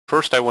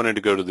first I wanted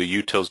to go to the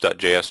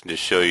utils.js and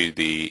just show you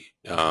the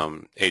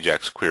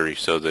Ajax query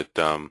so that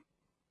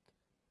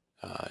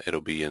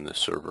it'll be in the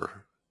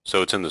server.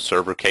 So it's in the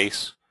server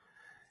case.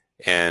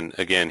 And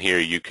again, here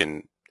you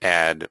can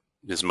add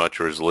as much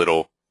or as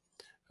little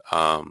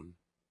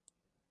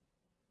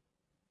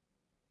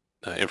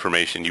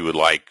information you would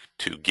like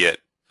to get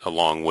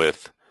along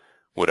with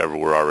whatever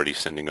we're already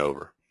sending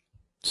over.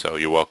 So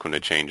you're welcome to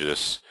change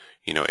this,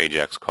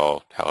 Ajax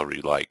call however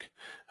you like.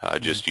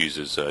 Just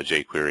uses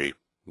jQuery,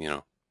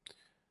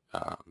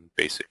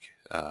 basic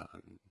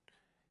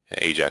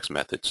Ajax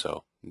method.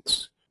 So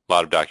it's a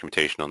lot of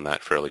documentation on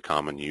that, fairly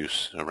common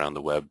use around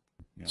the web.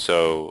 Yeah.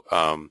 So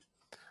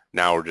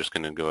now we're just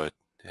going to go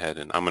ahead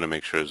and I'm going to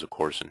make sure there's a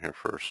course in here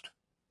first.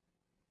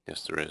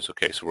 Yes, there is.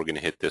 Okay, so we're going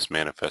to hit this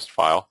manifest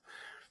file,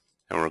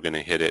 and we're going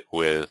to hit it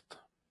with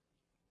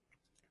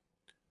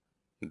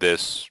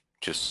this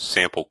just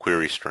sample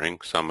query string.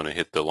 So I'm going to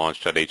hit the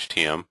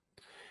launch.htm, and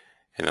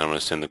then I'm going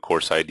to send the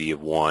course ID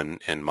of 1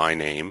 and my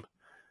name,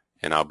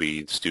 and I'll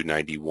be student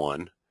ID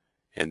 1.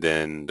 And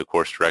then the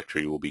course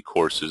directory will be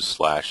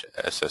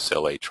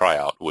courses/SSLA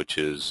tryout, which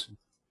is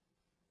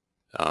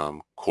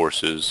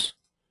courses/SSLA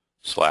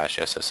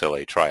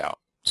tryout.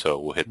 So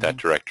we'll hit that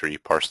directory,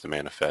 parse the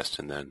manifest,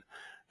 and then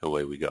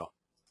away we go.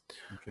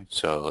 Okay.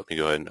 So let me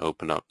go ahead and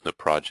open up the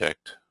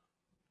project.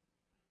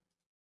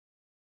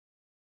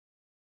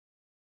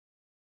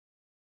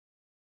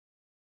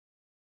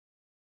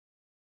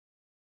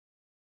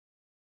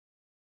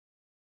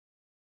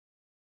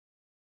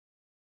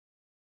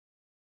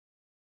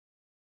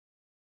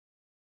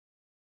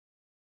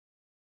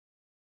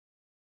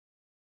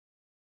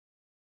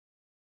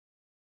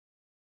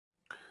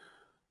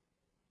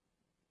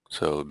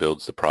 So it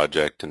builds the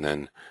project, and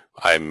then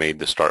I made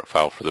the start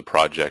file for the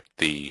project,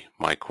 the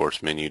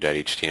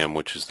mycoursemenu.htm,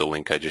 which is the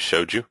link I just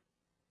showed you.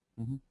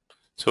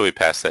 So we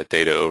pass that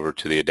data over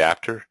to the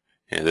adapter,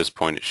 and at this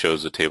point it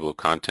shows the table of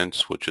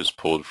contents, which is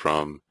pulled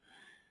from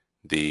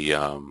the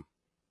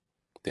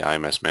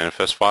IMS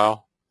manifest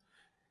file.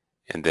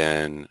 And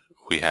then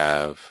we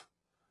have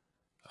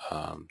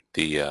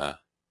the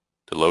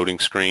loading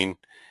screen,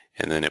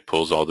 and then it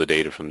pulls all the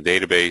data from the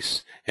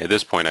database. And at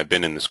this point, I've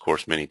been in this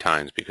course many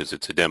times because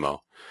it's a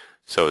demo.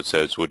 So it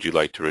says, would you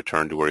like to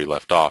return to where you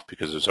left off?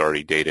 Because there's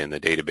already data in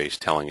the database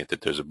telling it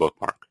that there's a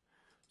bookmark.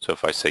 So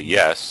if I say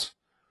yes,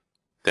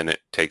 then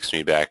it takes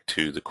me back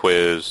to the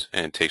quiz,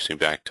 and it takes me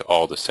back to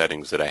all the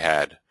settings that I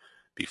had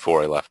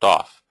before I left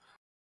off.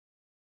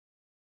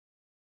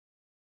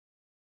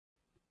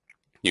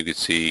 You can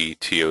see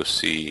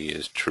TOC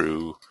is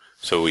true,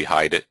 so we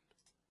hide it.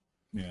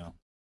 Yeah.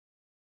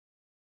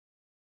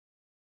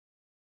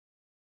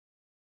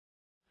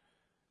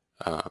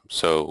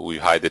 So we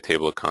hide the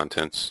table of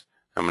contents.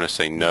 I'm going to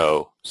say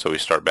no, so we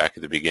start back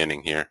at the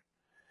beginning here.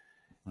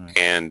 Right.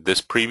 And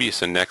this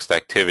previous and next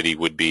activity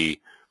would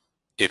be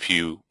if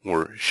you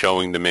were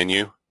showing the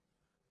menu,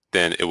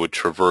 then it would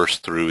traverse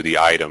through the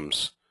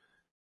items.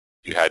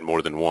 You had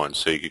more than one,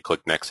 so you could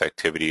click next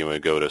activity and it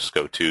would go to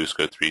SCO2,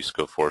 SCO3,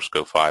 SCO4,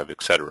 SCO5,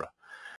 etc.